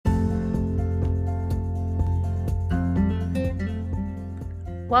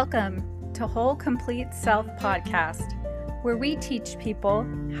Welcome to Whole Complete Self Podcast, where we teach people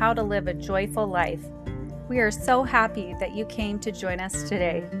how to live a joyful life. We are so happy that you came to join us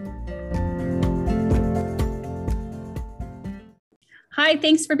today. Hi,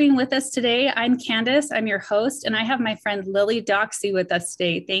 thanks for being with us today. I'm Candace, I'm your host, and I have my friend Lily Doxey with us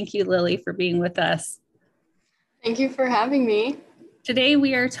today. Thank you, Lily, for being with us. Thank you for having me. Today,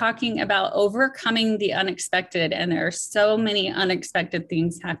 we are talking about overcoming the unexpected, and there are so many unexpected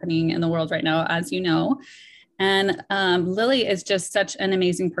things happening in the world right now, as you know. And Lily is just such an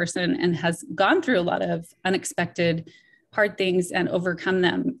amazing person and has gone through a lot of unexpected hard things and overcome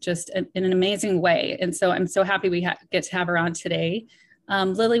them just in an amazing way. And so I'm so happy we get to have her on today.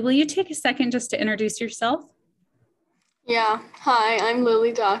 Lily, will you take a second just to introduce yourself? Yeah. Hi, I'm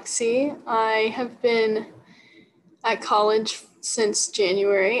Lily Doxey. I have been at college since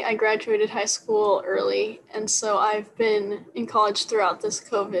January. I graduated high school early, and so I've been in college throughout this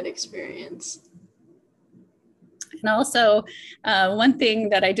COVID experience. And also, one thing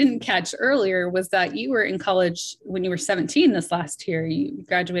that I didn't catch earlier was that you were in college when you were 17 this last year. You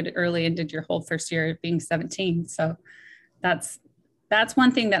graduated early and did your whole first year being 17. So that's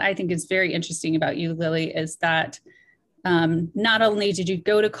one thing that I think is very interesting about you, Lily, is that not only did you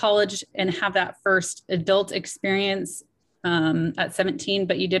go to college and have that first adult experience at 17,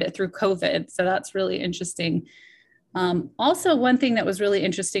 but you did it through COVID. So that's really interesting. Also, one thing that was really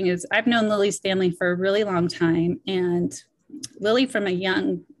interesting is I've known Lily's family for a really long time. And Lily, from a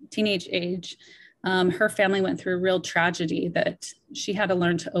young teenage age, her family went through a real tragedy that she had to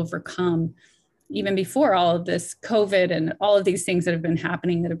learn to overcome even before all of this COVID and all of these things that have been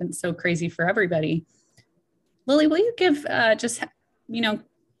happening that have been so crazy for everybody. Lily, will you give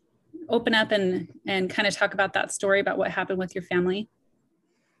open up and kind of talk about that story about what happened with your family?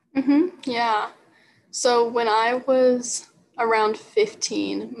 Yeah. So when I was around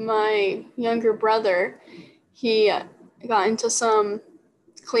 15, my younger brother, he got into some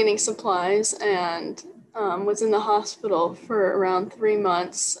cleaning supplies and was in the hospital for around 3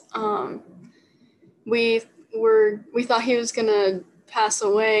 months. We thought he was gonna pass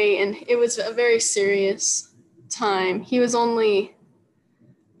away, and it was a very serious time. He was only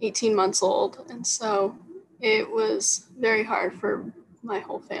 18 months old, and so it was very hard for my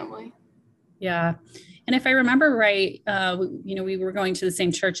whole family. Yeah. And if I remember right, we were going to the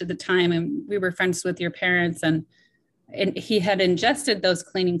same church at the time, and we were friends with your parents, and he had ingested those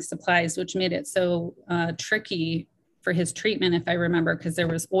cleaning supplies, which made it so tricky for his treatment, if I remember, because there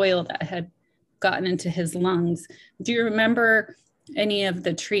was oil that had gotten into his lungs. Do you remember any of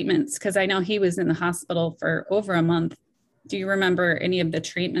the treatments? Because I know he was in the hospital for over a month. Do you remember any of the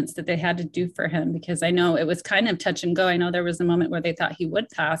treatments that they had to do for him? Because I know it was kind of touch and go. I know there was a moment where they thought he would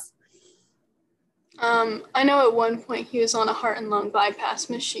pass. I know at one point he was on a heart and lung bypass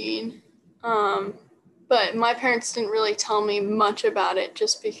machine, but my parents didn't really tell me much about it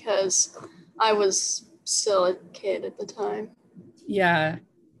just because I was still a kid at the time. Yeah.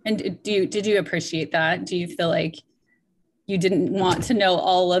 And did you appreciate that? Do you feel like you didn't want to know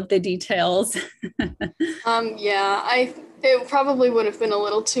all of the details? Yeah, it probably would have been a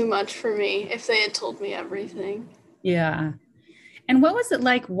little too much for me if they had told me everything. Yeah. And what was it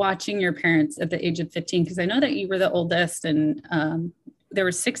like watching your parents at the age of 15? Because I know that you were the oldest, and there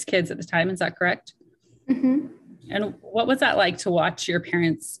were 6 kids at the time. Is that correct? Mm-hmm. And what was that like to watch your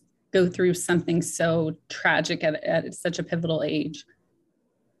parents go through something so tragic at such a pivotal age?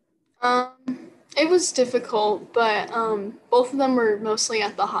 It was difficult, but both of them were mostly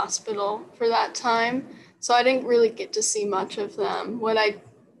at the hospital for that time, so I didn't really get to see much of them.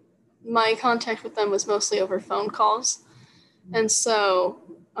 My contact with them was mostly over phone calls, and so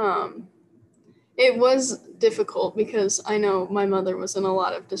it was difficult because I know my mother was in a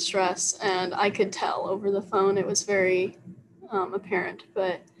lot of distress, and I could tell over the phone. It was very apparent,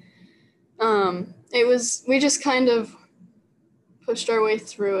 but we just kind of pushed our way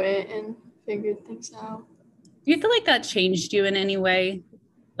through it and figured things out. Do you feel like that changed you in any way?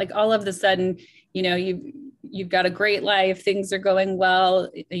 Like all of a sudden, you've got a great life, things are going well,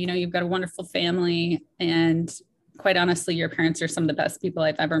 you've got a wonderful family, and quite honestly, your parents are some of the best people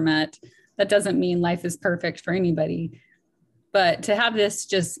I've ever met. That doesn't mean life is perfect for anybody, but to have this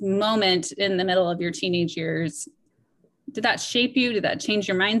just moment in the middle of your teenage years, did that shape you? Did that change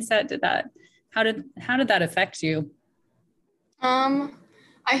your mindset? How did that affect you?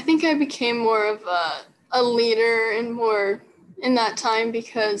 I think I became more of a leader and more in that time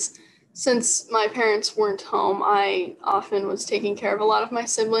because since my parents weren't home, I often was taking care of a lot of my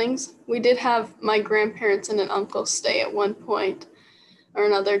siblings. We did have my grandparents and an uncle stay at one point or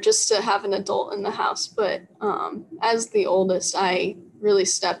another just to have an adult in the house. But as the oldest, I really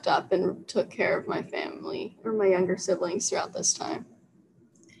stepped up and took care of my family or my younger siblings throughout this time.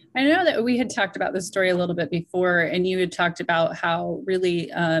 I know that we had talked about this story a little bit before, and you had talked about how really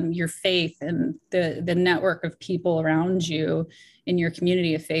your faith and the network of people around you in your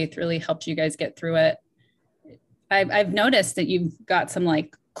community of faith really helped you guys get through it. I've noticed that you've got some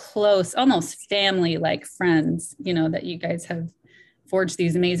like close, almost family like friends, you know, that you guys have forged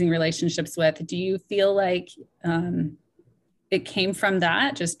these amazing relationships with. Do you feel like it came from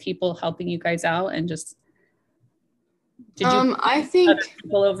that, just people helping you guys out, and just did you I think other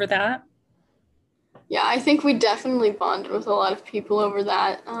people over that? Yeah, I think we definitely bonded with a lot of people over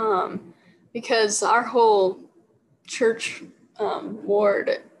that, because our whole church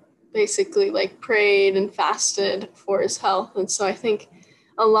ward basically like prayed and fasted for his health. And so I think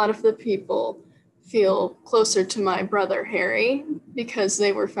a lot of the people feel closer to my brother Harry because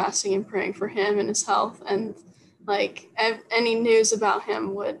they were fasting and praying for him and his health. And like any news about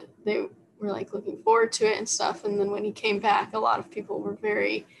him they were like looking forward to it and stuff. And then when he came back, a lot of people were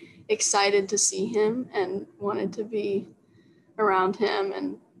very excited to see him and wanted to be around him.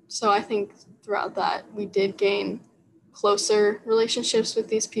 And so I think throughout that we did gain closer relationships with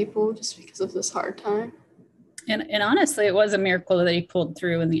these people just because of this hard time. And honestly, it was a miracle that he pulled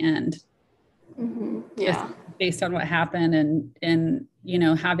through in the end. Mm-hmm. Yeah. Just based on what happened, and you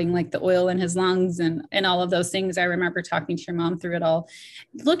know, having like the oil in his lungs and all of those things. I remember talking to your mom through it all.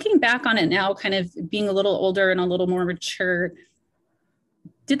 Looking back on it now, kind of being a little older and a little more mature,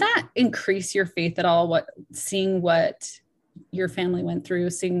 did that increase your faith at all? Seeing what your family went through,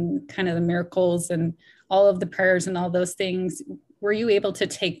 seeing kind of the miracles and all of the prayers and all those things, were you able to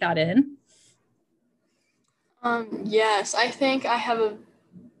take that in? Yes, I think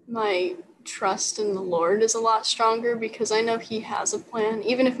my trust in the Lord is a lot stronger because I know he has a plan.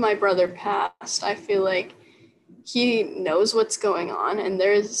 Even if my brother passed, I feel like he knows what's going on, and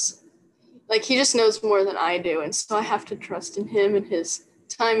he just knows more than I do. And so I have to trust in him and his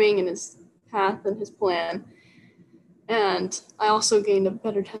timing and his path and his plan. And I also gained a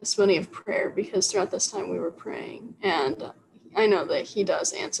better testimony of prayer because throughout this time we were praying, and I know that he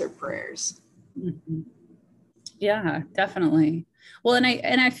does answer prayers. Mm-hmm. Yeah, definitely. Well, and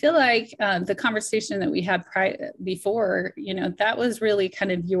I feel like the conversation that we had before, you know, that was really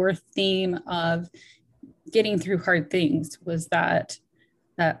kind of your theme of getting through hard things, was that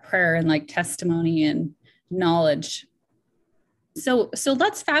prayer and like testimony and knowledge. So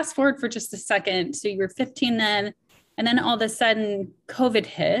let's fast forward for just a second. So you were 15 then, and then all of a sudden COVID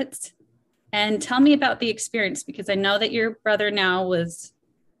hit. And tell me about the experience, because I know that your brother now was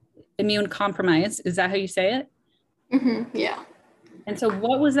immune compromised. Is that how you say it? Mm-hmm. Yeah. And so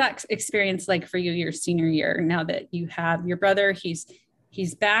what was that experience like for you your senior year, now that you have your brother, he's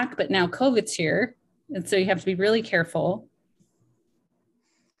back, but now COVID's here. And so you have to be really careful.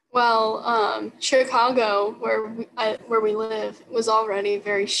 Well, Chicago, where we live, was already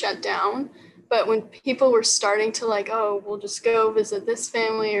very shut down. But when people were starting to like, oh, we'll just go visit this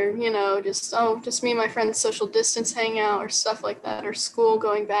family, or, you know, just me and my friends social distance hang out or stuff like that, or school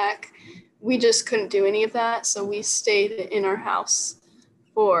going back, we just couldn't do any of that. So we stayed in our house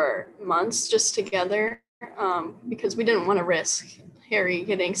for months just together, because we didn't want to risk Harry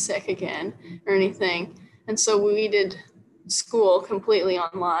getting sick again or anything. And so we did school completely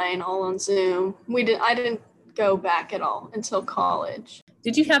online, all on Zoom. I didn't go back at all until college.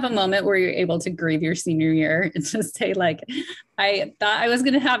 Did you have a moment where you're able to grieve your senior year and just say like, I thought I was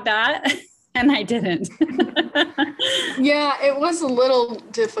going to have that and I didn't? Yeah, it was a little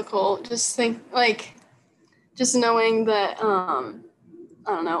difficult. Just knowing that, I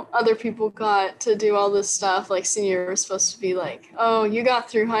don't know, other people got to do all this stuff. Like senior year was supposed to be like, oh, you got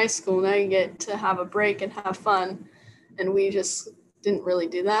through high school, now you get to have a break and have fun. And we just didn't really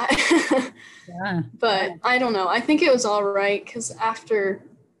do that. Yeah. But I don't know. I think it was all right because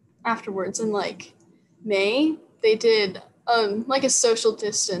afterwards in like May, they did like a social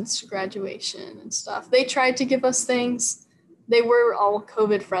distance graduation and stuff. They tried to give us things. They were all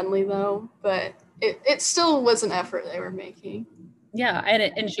COVID friendly though, but it still was an effort they were making. Yeah. And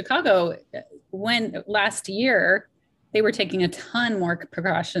in Chicago, when last year, they were taking a ton more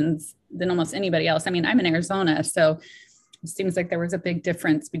precautions than almost anybody else. I mean, I'm in Arizona, so it seems like there was a big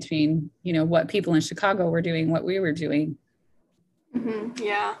difference between, you know, what people in Chicago were doing, what we were doing. Mm-hmm.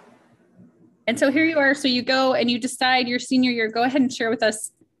 Yeah. And so here you are. So you go and you decide your senior year. Go ahead and share with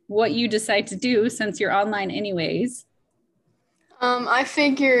us what you decide to do since you're online anyways. I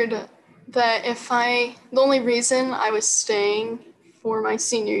figured that the only reason I was staying for my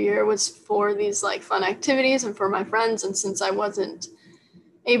senior year was for these like fun activities and for my friends. And since I wasn't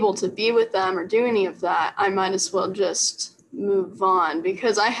able to be with them or do any of that, I might as well just move on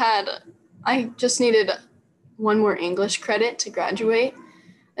because I just needed one more English credit to graduate.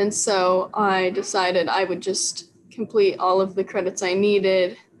 And so I decided I would just complete all of the credits I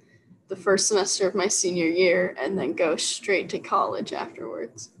needed the first semester of my senior year and then go straight to college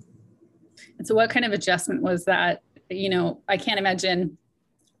afterwards. And so what kind of adjustment was that? I can't imagine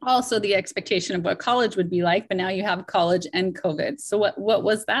also the expectation of what college would be like, but now you have college and COVID. So what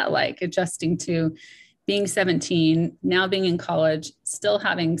was that like, adjusting to being 17, now being in college, still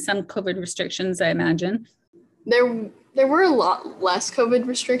having some COVID restrictions, I imagine? There were a lot less COVID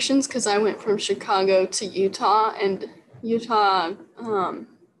restrictions because I went from Chicago to Utah, and Utah,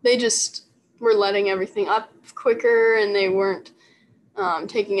 they just were letting everything up quicker and they weren't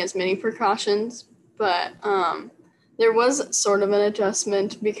taking as many precautions. But there was sort of an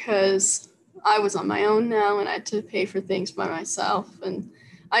adjustment because I was on my own now and I had to pay for things by myself. And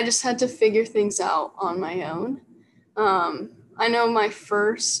I just had to figure things out on my own. I know my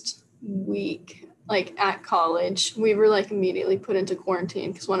first week, like at college, we were like immediately put into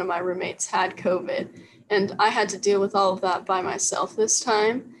quarantine because one of my roommates had COVID. And I had to deal with all of that by myself this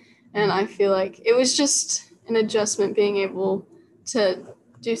time. And I feel like it was just an adjustment being able to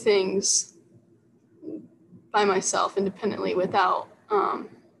do things by myself independently without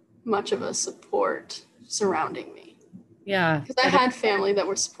much of a support surrounding me. Yeah. Because I had family that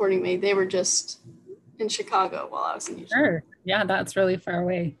were supporting me. They were just in Chicago while I was in Utah. Sure. Yeah, that's really far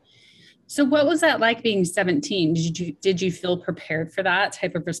away. So what was that like being 17? Did you feel prepared for that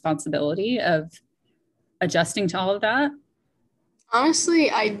type of responsibility of adjusting to all of that?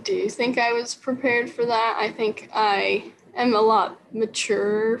 Honestly, I do think I was prepared for that. I think I am a lot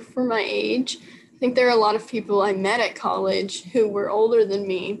mature for my age. I think there are a lot of people I met at college who were older than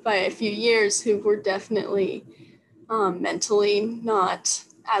me by a few years who were definitely mentally not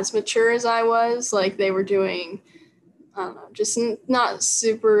as mature as I was. Like they were doing, I don't know, just not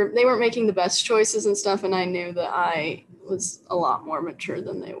super, they weren't making the best choices and stuff. And I knew that I was a lot more mature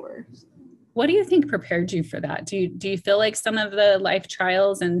than they were. What do you think prepared you for that? Do you feel like some of the life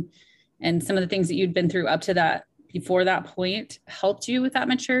trials and some of the things that you'd been through up to that, before that point, helped you with that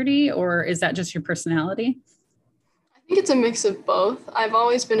maturity, or is that just your personality? I think it's a mix of both. I've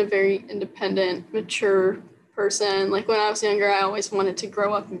always been a very independent, mature person. Like when I was younger, I always wanted to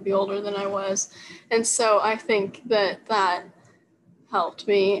grow up and be older than I was. And so I think that helped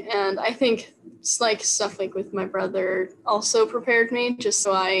me. And I think it's like stuff like with my brother also prepared me just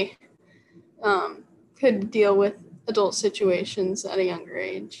so I could deal with adult situations at a younger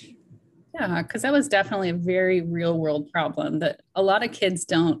age. Yeah, because that was definitely a very real world problem that a lot of kids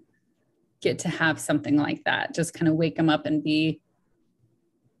don't get to have something like that. Just kind of wake them up and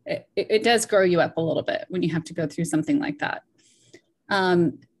it does grow you up a little bit when you have to go through something like that.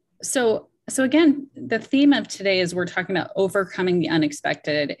 So again, the theme of today is we're talking about overcoming the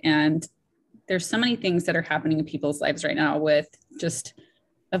unexpected. And there's so many things that are happening in people's lives right now with just,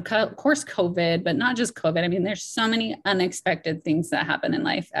 of course, COVID, but not just COVID. I mean, there's so many unexpected things that happen in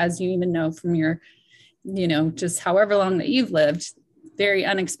life, as you even know from your, just however long that you've lived, very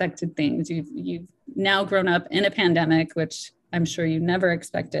unexpected things. You've now grown up in a pandemic, which I'm sure you never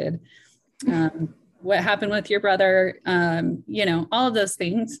expected. What happened with your brother, all of those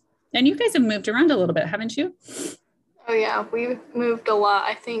things. And you guys have moved around a little bit, haven't you? Oh yeah, we've moved a lot.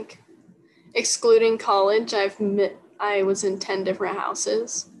 I think excluding college, I was in 10 different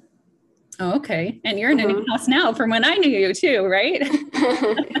houses. Oh, okay. And you're in a new house now from when I knew you too, right?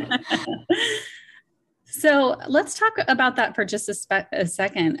 So let's talk about that for just a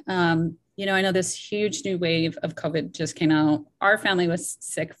second. I know this huge new wave of COVID just came out. Our family was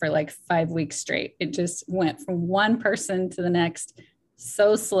sick for like 5 weeks straight. It just went from one person to the next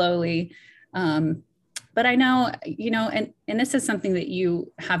so slowly. But I know, and this is something that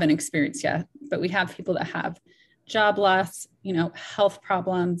you haven't experienced yet, but we have people that have job loss, health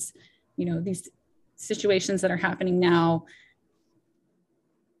problems, these situations that are happening now.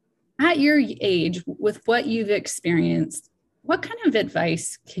 At your age, with what you've experienced, what kind of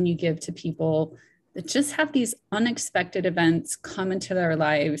advice can you give to people that just have these unexpected events come into their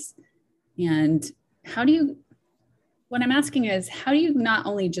lives? And what I'm asking is, how do you not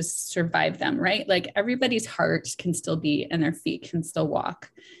only just survive them, right? Like everybody's heart can still beat and their feet can still walk,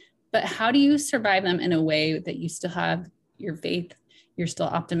 but how do you survive them in a way that you still have your faith, you're still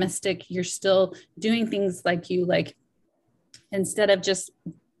optimistic, you're still doing things like instead of just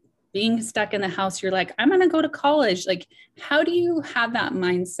being stuck in the house, you're like, I'm going to go to college. Like, how do you have that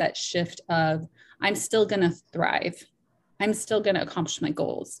mindset shift of, I'm still going to thrive. I'm still going to accomplish my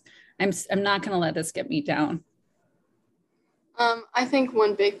goals. I'm not going to let this get me down. I think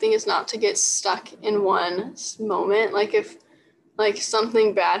one big thing is not to get stuck in one moment. Like if like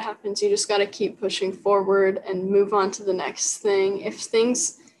something bad happens, you just got to keep pushing forward and move on to the next thing.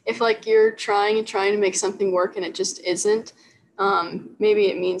 If like you're trying and trying to make something work and it just isn't, maybe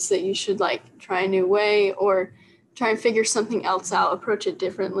it means that you should like try a new way or try and figure something else out, approach it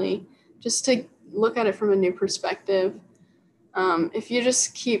differently, just to look at it from a new perspective. If you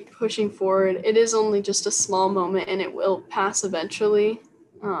just keep pushing forward, it is only just a small moment and it will pass eventually.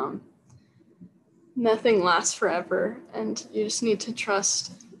 Nothing lasts forever, and you just need to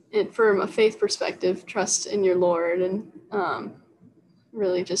trust it from a faith perspective, trust in your Lord, and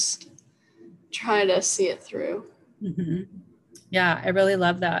really just try to see it through. Mm-hmm. Yeah, I really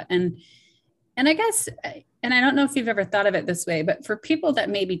love that. And I guess, and I don't know if you've ever thought of it this way, but for people that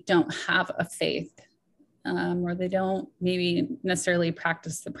maybe don't have a faith, or they don't maybe necessarily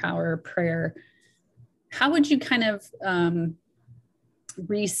practice the power of prayer, how would you kind of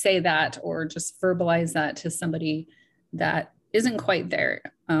re-say that or just verbalize that to somebody that isn't quite there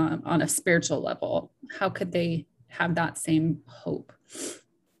on a spiritual level? How could they have that same hope?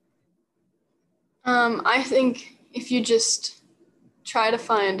 I think if you just try to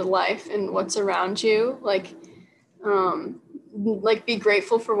find life in what's around you, like be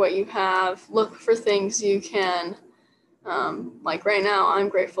grateful for what you have, look for things you can, like right now, I'm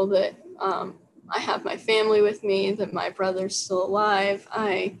grateful that I have my family with me, that my brother's still alive.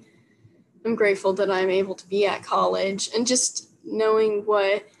 I am grateful that I'm able to be at college, and just knowing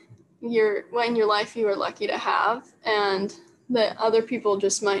what in your life you are lucky to have and that other people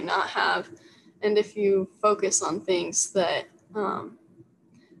just might not have. And if you focus on things that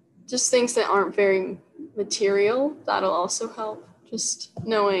just things that aren't very material, that'll also help. Just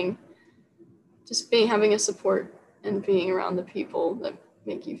knowing, having a support and being around the people that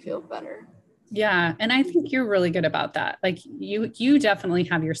make you feel better. Yeah. And I think you're really good about that. Like you definitely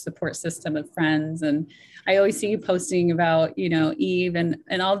have your support system of friends. And I always see you posting about, Eve and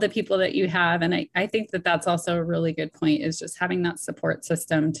all the people that you have. And I think that that's also a really good point, is just having that support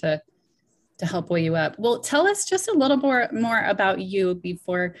system to help weigh you up. Well, tell us just a little more about you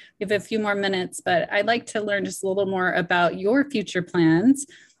before we have a few more minutes, but I'd like to learn just a little more about your future plans.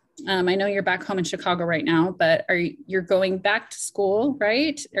 I know you're back home in Chicago right now, but you're going back to school,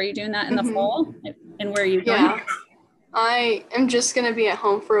 right? Are you doing that in the fall? And where are you going? Yeah, I am just going to be at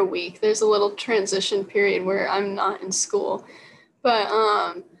home for a week. There's a little transition period where I'm not in school, but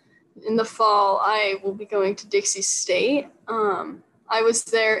in the fall, I will be going to Dixie State. I was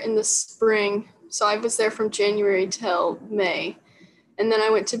there in the spring, so I was there from January till May. And then I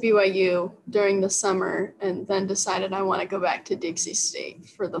went to BYU during the summer and then decided I want to go back to Dixie State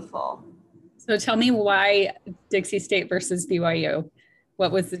for the fall. So tell me why Dixie State versus BYU?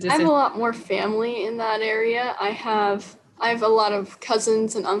 What was the decision? I have a lot more family in that area. I have a lot of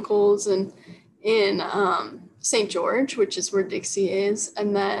cousins and uncles in St. George, which is where Dixie is,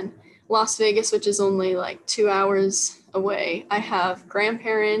 and then Las Vegas, which is only like 2 hours away. I have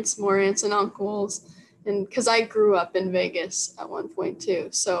grandparents, more aunts and uncles, and because I grew up in Vegas at one point too.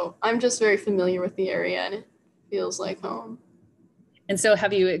 So I'm just very familiar with the area and it feels like home. And so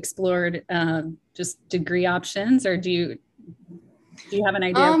have you explored just degree options, or do you have an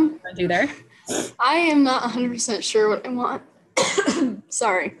idea what you want to do there? I am not 100% sure what I want.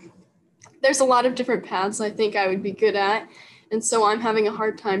 Sorry. There's a lot of different paths I think I would be good at. And so I'm having a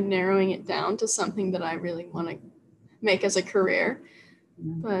hard time narrowing it down to something that I really want to make as a career.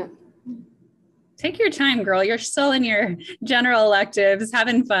 But take your time, girl. You're still in your general electives,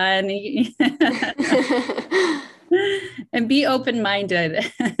 having fun. And be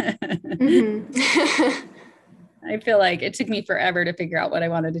open-minded. Mm-hmm. I feel like it took me forever to figure out what I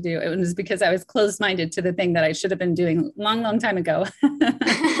wanted to do. It was because I was closed-minded to the thing that I should have been doing long, long time ago.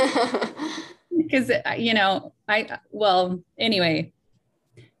 Because, anyway,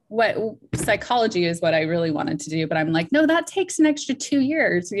 what psychology is what I really wanted to do, but I'm like, no, that takes an extra 2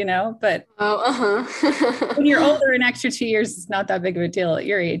 years, but when you're older, an extra 2 years is not that big of a deal. At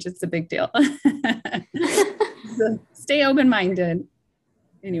your age, it's a big deal. So stay open-minded.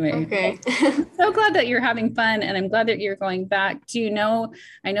 Anyway, okay. I'm so glad that you're having fun, and I'm glad that you're going back. I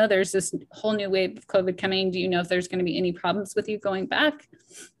know there's this whole new wave of COVID coming. Do you know if there's going to be any problems with you going back?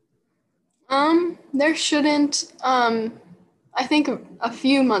 There shouldn't. I think a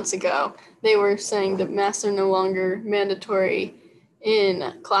few months ago, they were saying that masks are no longer mandatory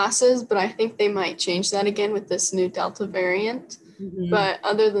in classes, but I think they might change that again with this new Delta variant. Mm-hmm. But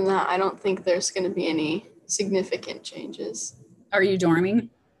other than that, I don't think there's going to be any significant changes. Are you dorming?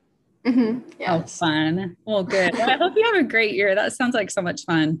 Mm-hmm. Yes. Oh, fun. Well, good. Well, I hope you have a great year. That sounds like so much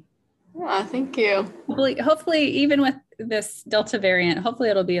fun. Yeah, thank you. Hopefully, even with this Delta variant, hopefully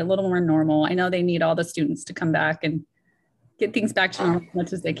it'll be a little more normal. I know they need all the students to come back and get things back to normal as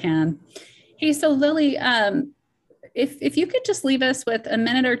much as they can. Hey, so Lily, if you could just leave us with a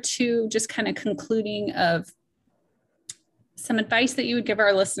minute or two, just kind of concluding of some advice that you would give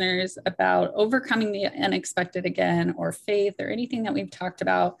our listeners about overcoming the unexpected again, or faith, or anything that we've talked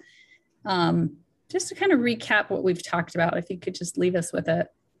about, just to kind of recap what we've talked about, if you could just leave us with a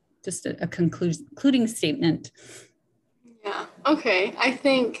concluding statement. Yeah, okay. I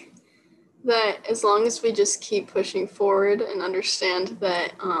think that as long as we just keep pushing forward and understand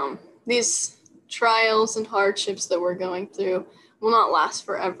that these trials and hardships that we're going through will not last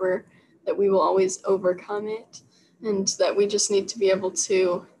forever, that we will always overcome it, and that we just need to be able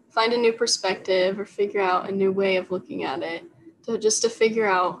to find a new perspective or figure out a new way of looking at it, to figure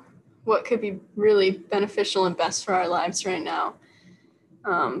out what could be really beneficial and best for our lives right now.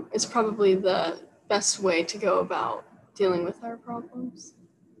 Is probably the best way to go about dealing with our problems.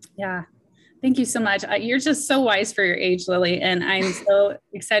 Yeah. Thank you so much. You're just so wise for your age, Lily, and I'm so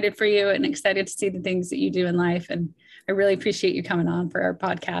excited for you and excited to see the things that you do in life. And I really appreciate you coming on for our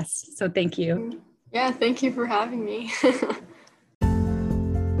podcast. So thank you. Yeah, thank you for having me.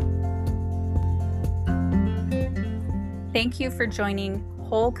 Thank you for joining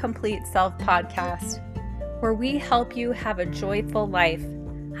Whole Complete Self Podcast, where we help you have a joyful life.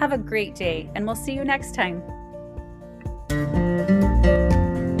 Have a great day, and we'll see you next time.